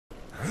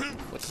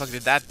fuck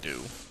did that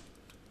do?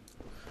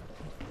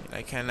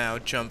 I can now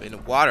jump in the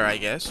water, I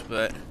guess,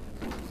 but...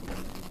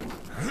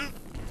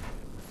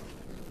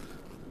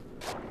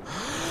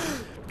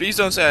 Please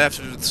don't say I have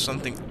to do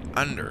something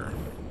under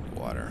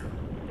water.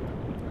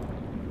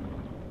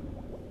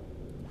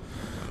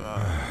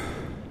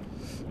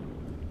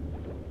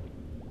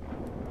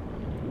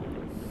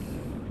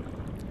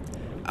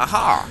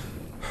 Aha!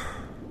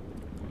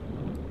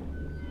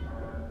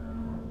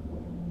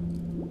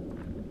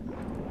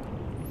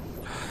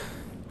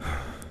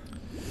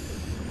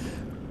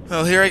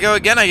 Well, here I go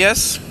again, I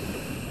guess.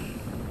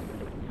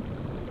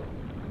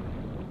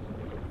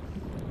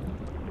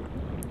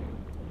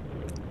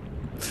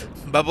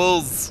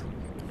 Bubbles!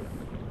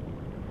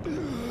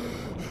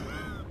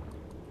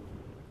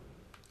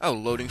 Oh,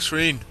 loading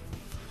screen.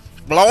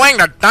 Blowing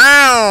the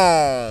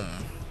dam!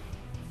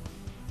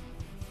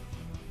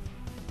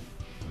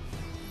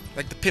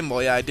 Like the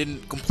pinball, yeah, I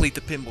didn't complete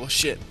the pinball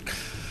shit.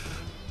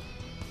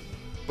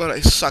 But I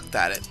sucked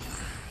at it.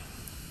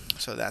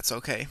 So that's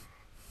okay.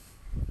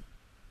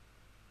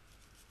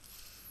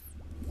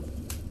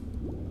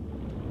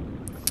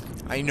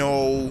 I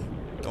know.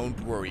 Don't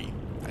worry.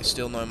 I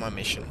still know my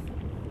mission.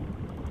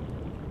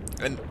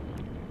 And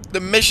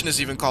the mission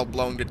is even called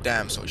blowing the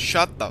dam, so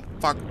shut the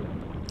fuck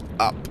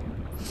up.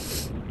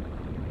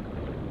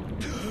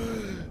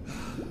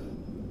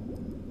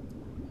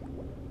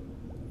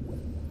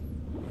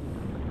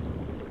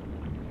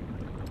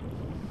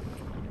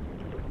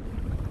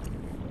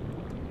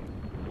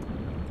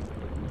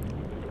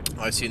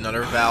 I see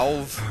another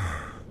valve.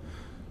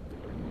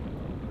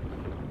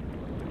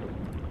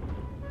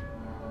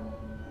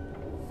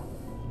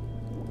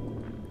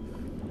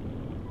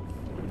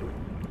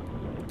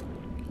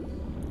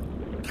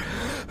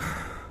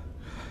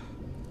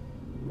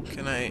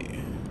 Can I...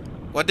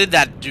 What did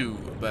that do?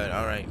 But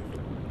alright.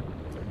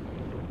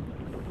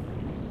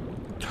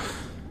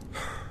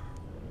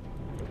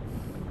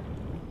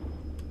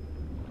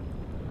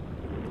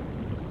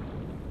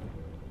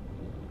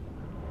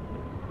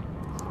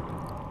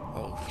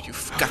 Oh,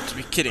 you've got to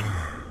be kidding.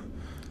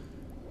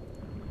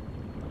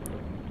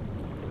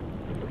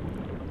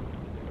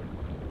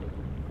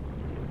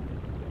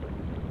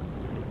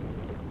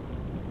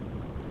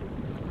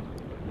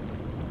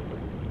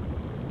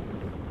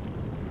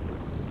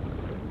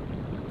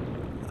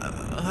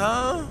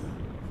 Huh?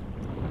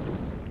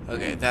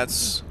 Okay,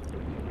 that's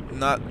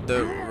not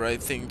the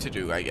right thing to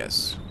do, I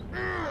guess.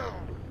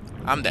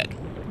 I'm dead.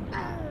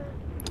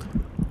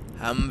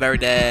 I'm very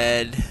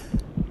dead.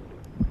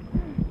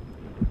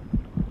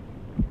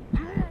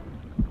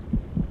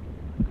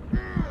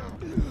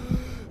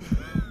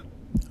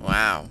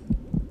 Wow.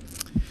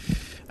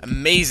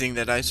 Amazing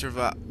that I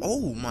survived.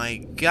 Oh my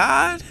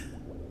god!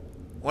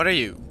 What are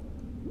you?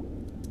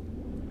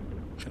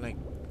 Can I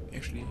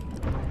actually...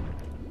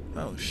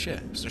 Oh shit.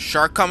 Is there a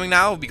shark coming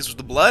now because of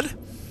the blood?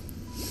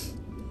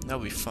 That'll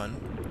be fun.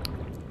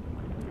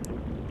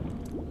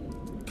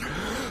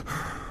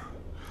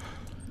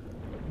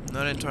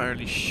 Not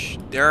entirely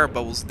there are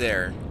bubbles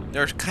there.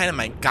 They're kind of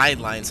my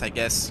guidelines, I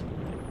guess.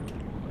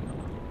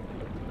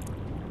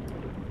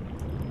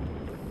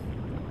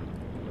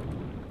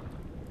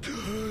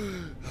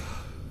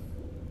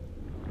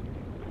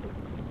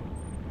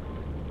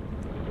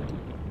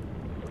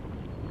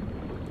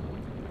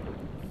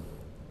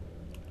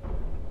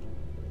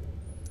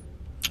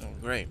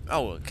 Great.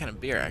 Oh, what kind of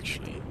beer,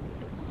 actually?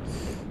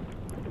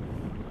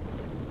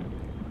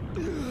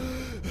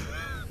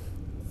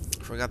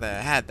 Forgot that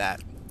I had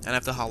that. And I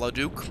have the Hollow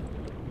Duke.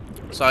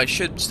 So I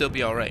should still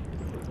be alright.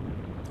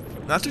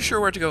 Not too sure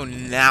where to go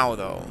now,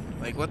 though.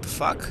 Like, what the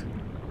fuck?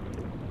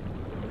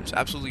 There's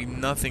absolutely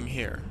nothing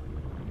here.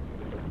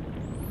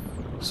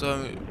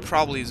 So,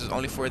 probably it's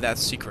only for that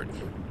secret.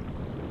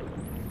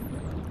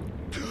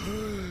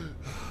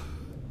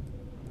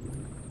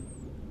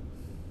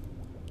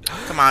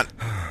 Come on.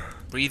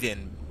 Breathe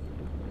in.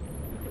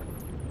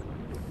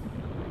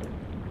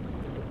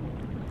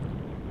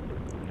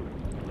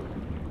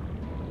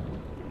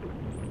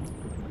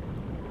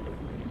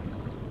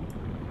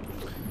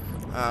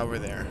 Ah, we're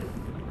there.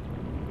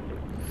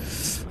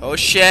 Oh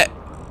shit!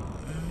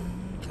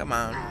 Come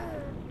on.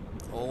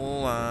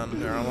 Hold on.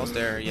 We're almost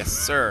there. Yes,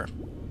 sir.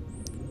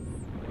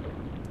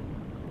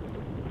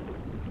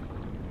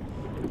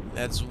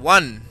 That's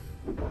one.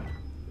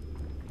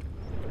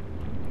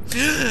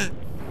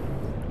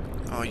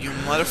 Oh, you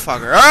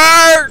motherfucker.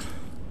 Arr!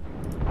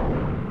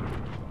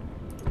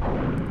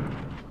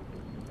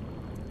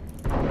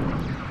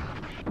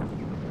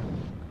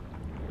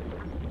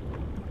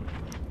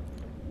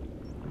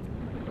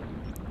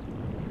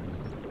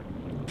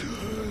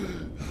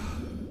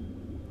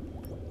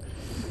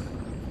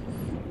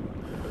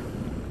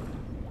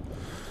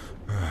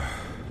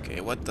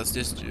 Okay, what does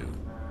this do?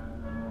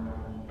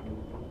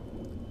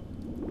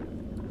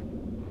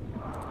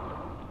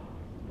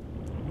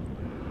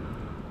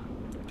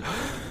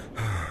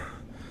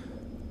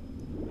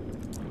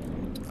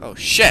 Oh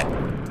shit!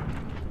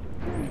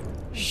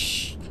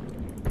 Shh.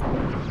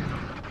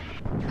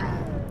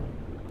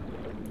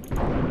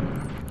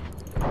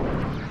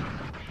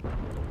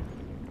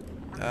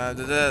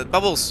 The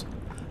bubbles.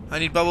 I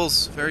need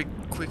bubbles very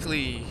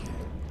quickly.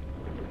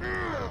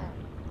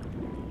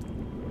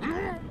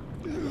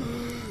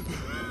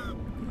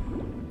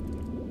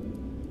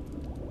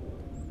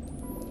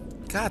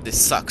 God,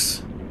 this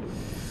sucks.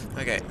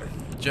 Okay,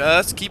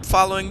 just keep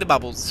following the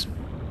bubbles.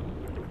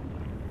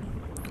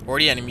 Or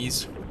the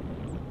enemies.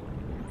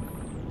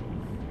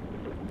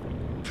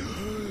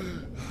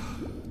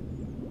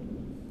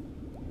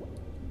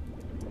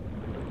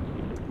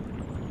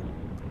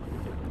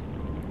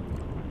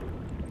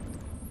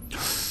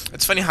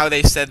 It's funny how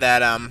they said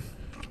that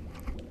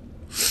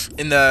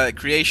in the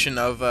creation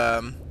of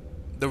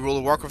the World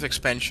of Warcraft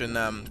expansion,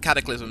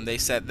 Cataclysm, they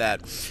said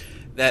that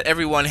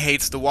everyone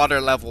hates the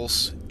water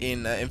levels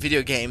in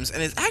video games,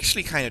 and it's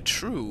actually kind of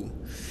true.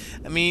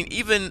 I mean,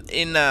 even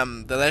in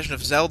the Legend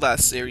of Zelda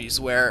series,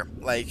 where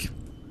like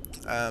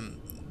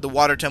the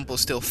water temple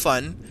is still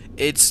fun,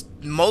 it's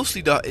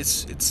mostly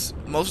it's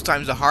most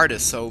times the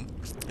hardest, so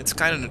it's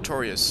kind of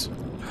notorious.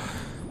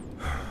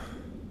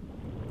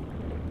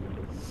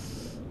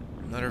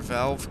 Another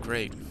valve,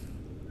 great.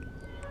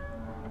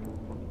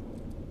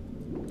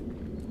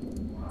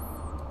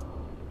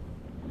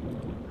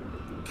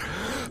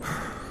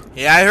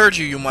 Yeah, I heard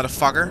you, you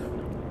motherfucker.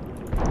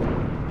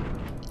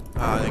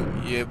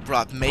 You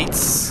brought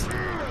mates.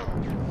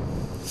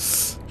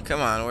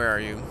 Come on, where are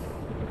you?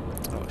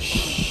 Oh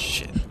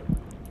shit.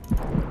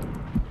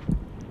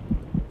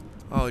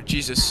 Oh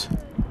Jesus.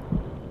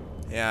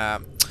 Yeah.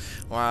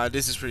 Wow,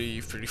 this is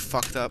pretty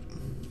fucked up.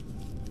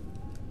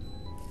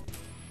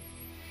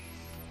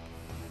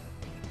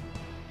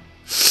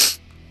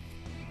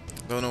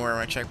 Don't know where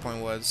my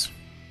checkpoint was.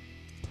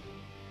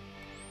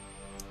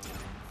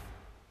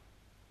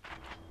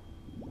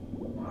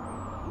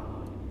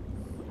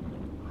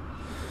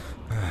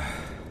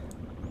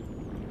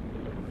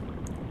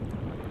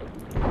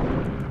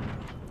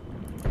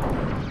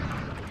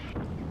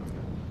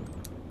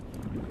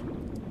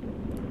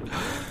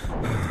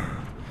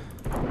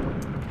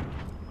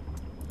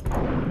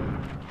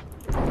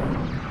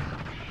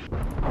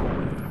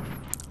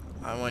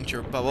 I want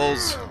your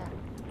bubbles.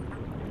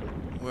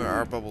 Where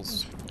are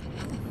bubbles?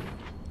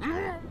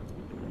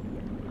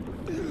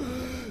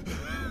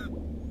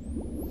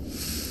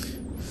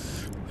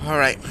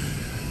 Alright.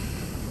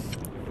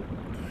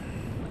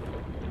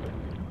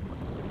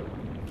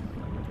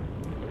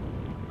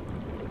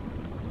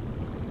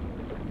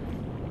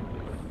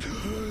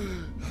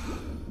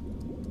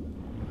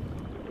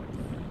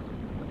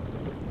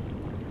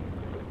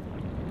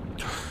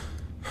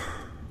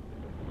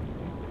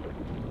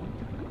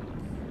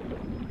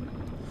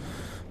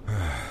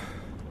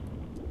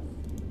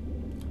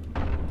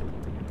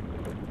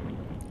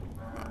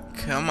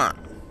 Come on.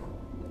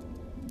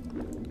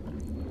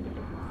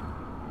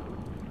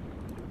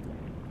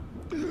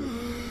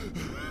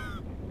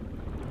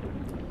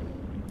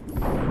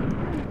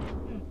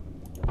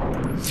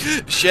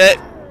 Shit.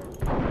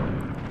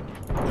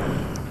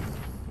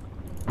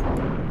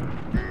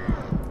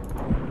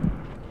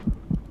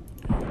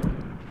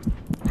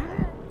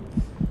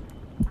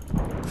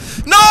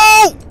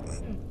 No!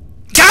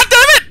 God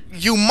damn it!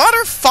 You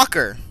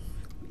motherfucker!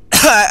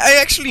 I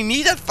actually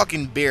need that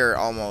fucking beer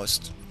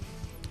almost.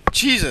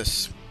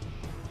 Jesus.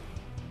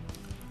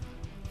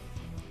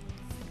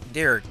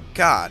 Dear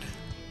God.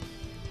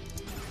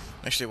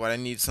 Actually, what I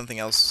need is something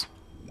else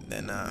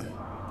than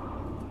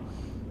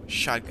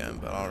shotgun,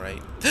 but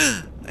alright.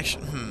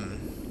 Actually,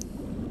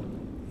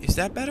 is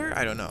that better?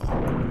 I don't know.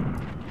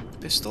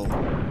 Pistol?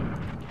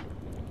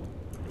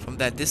 From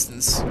that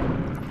distance.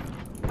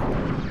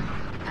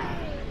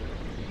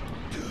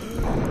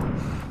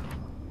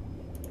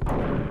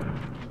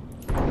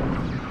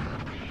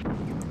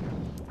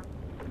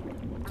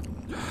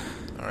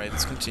 Alright,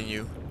 let's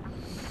continue.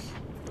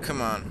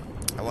 Come on.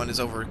 I want this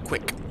over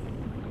quick.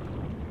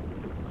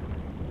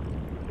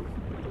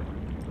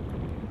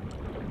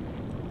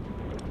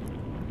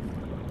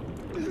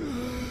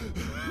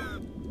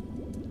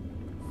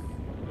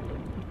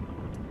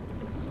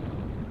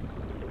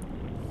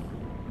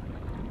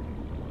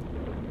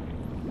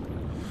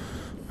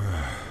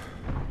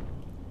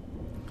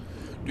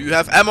 Do you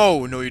have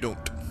ammo? No, you don't.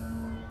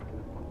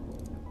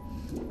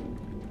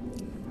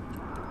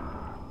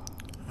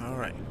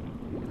 Alright.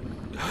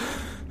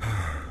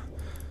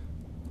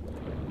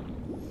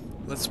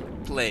 Let's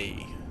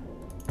play.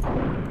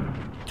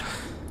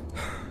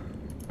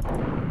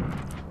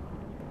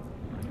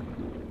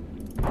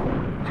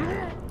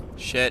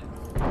 Shit.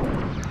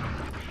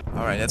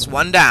 Alright, that's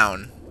one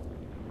down.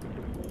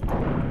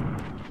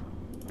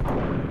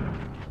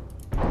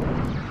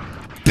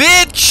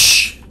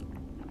 Bitch!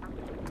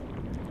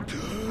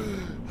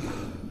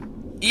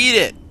 Eat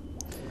it!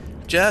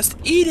 Just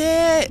eat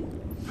it!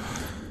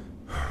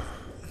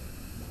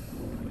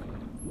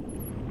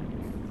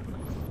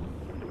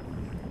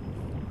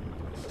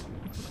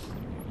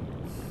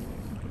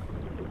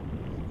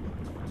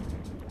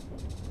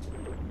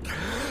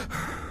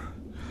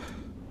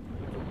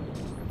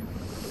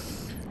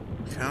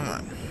 Come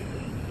on.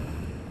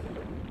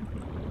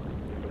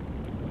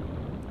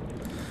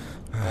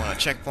 I want a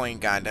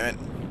checkpoint, goddammit.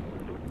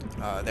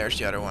 There's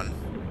the other one.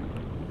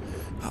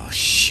 Oh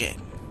shit.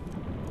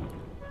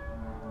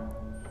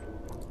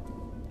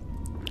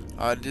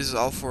 This is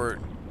all for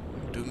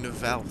doing the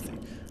valve thing.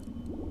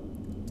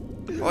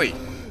 Oi!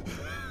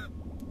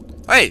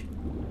 Hey!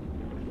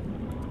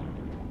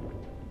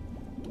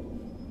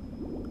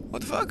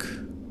 What the fuck?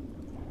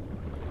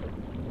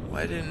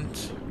 Why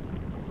didn't...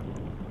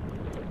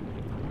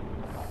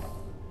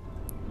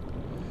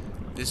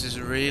 This is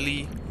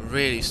really,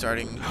 really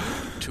starting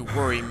to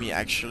worry me,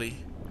 actually.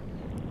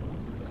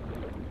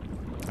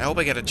 I hope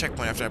I get a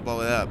checkpoint after I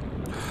blow it up.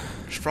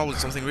 There's probably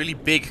something really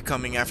big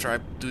coming after I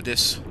do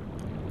this.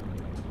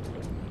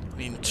 I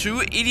mean, 2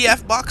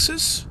 EDF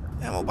boxes?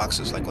 Ammo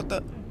boxes, like what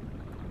the...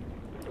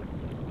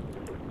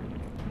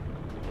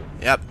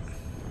 Yep.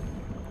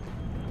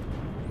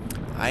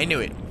 I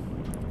knew it.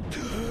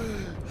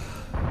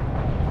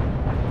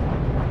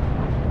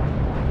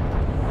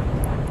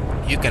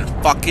 You can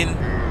fucking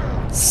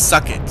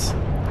suck it.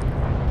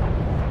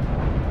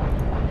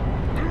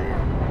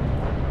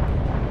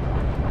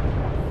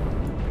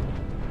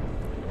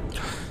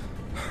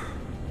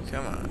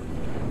 Come on.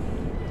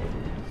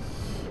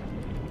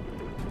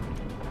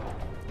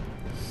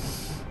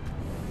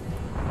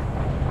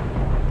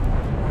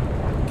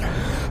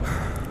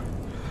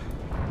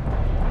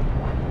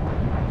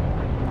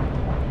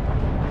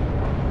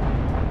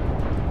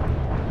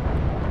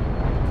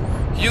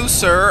 You,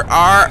 sir,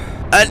 are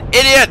an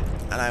idiot!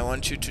 And I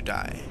want you to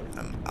die.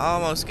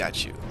 Almost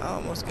got you.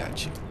 Almost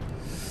got you.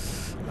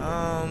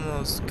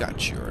 Almost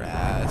got your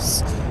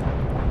ass.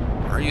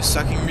 Are you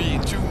sucking me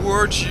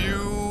towards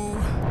you?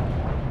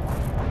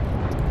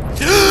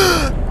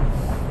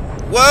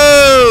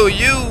 Whoa,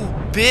 you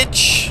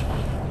bitch!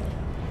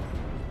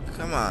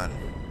 Come on.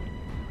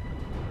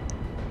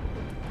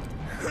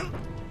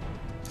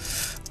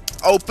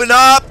 Open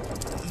up!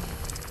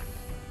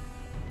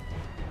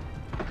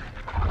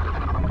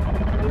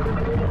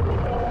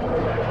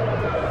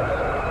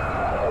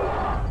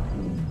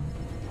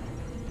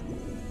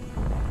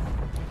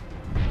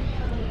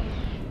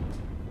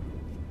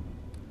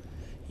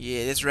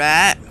 Yeah, that's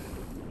right.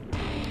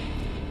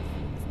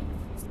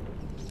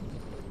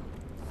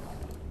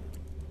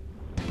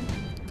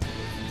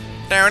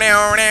 Down,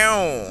 down,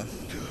 down.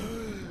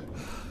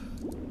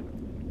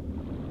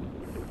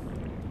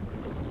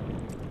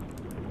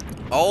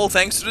 All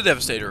thanks to the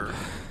Devastator.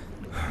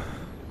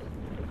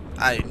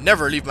 I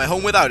never leave my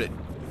home without it.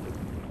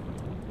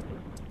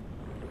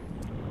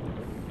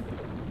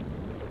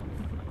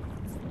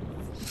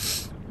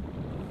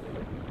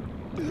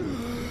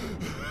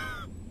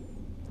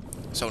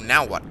 So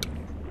now what?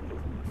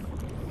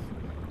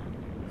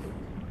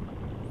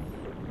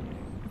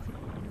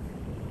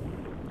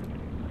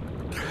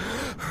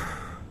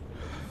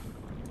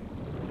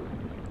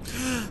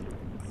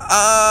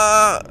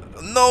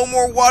 No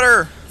more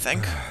water.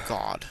 Thank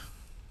God.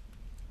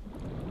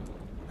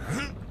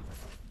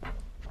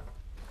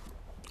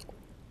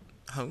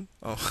 Huh?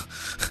 Oh.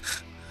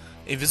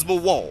 Invisible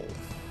wall.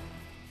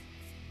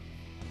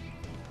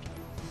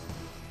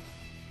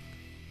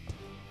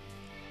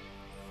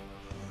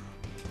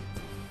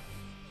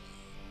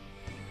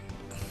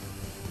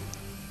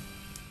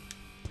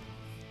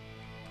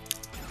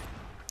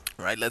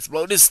 Right, let's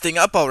blow this thing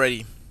up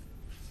already.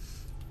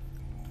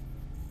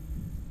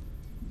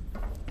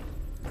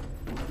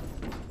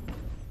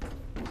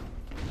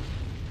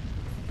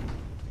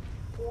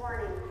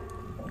 Warning.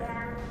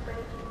 Dam breach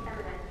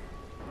imminent.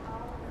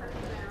 All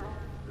personnel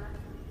must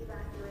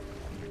evacuate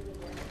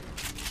immediately.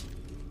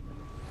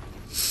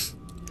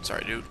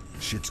 Sorry, dude.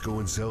 Shit's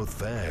going south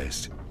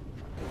fast.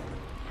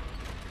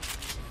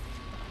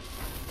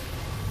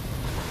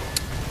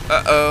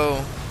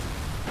 Uh-oh.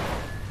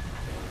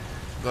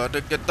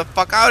 Gotta get the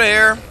fuck out of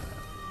here.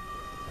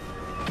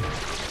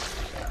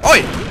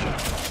 Oi!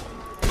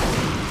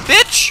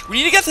 Bitch! We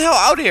need to get the hell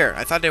out of here.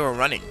 I thought they were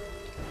running.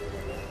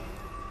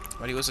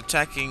 But he was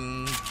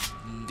attacking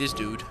this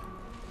dude.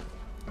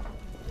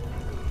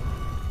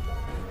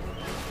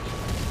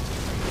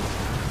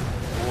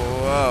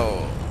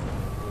 Whoa.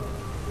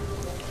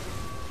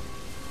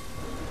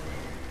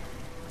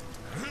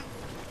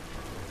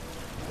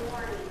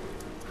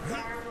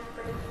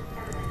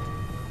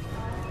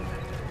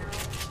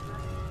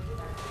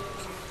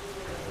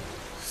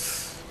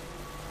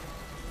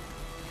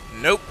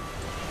 Nope.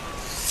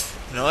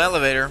 No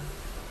elevator.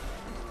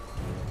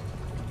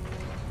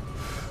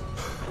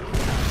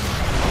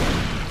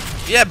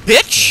 Yeah,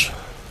 bitch!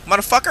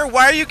 Motherfucker,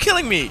 why are you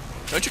killing me?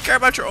 Don't you care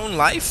about your own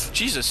life?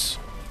 Jesus.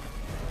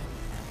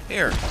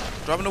 Here.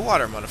 Drop in the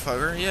water,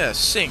 motherfucker. Yeah,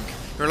 sink.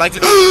 You're like...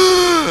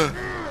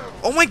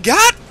 Oh my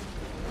god!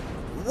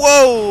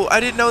 Whoa! I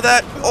didn't know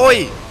that.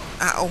 Oi!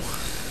 Ow.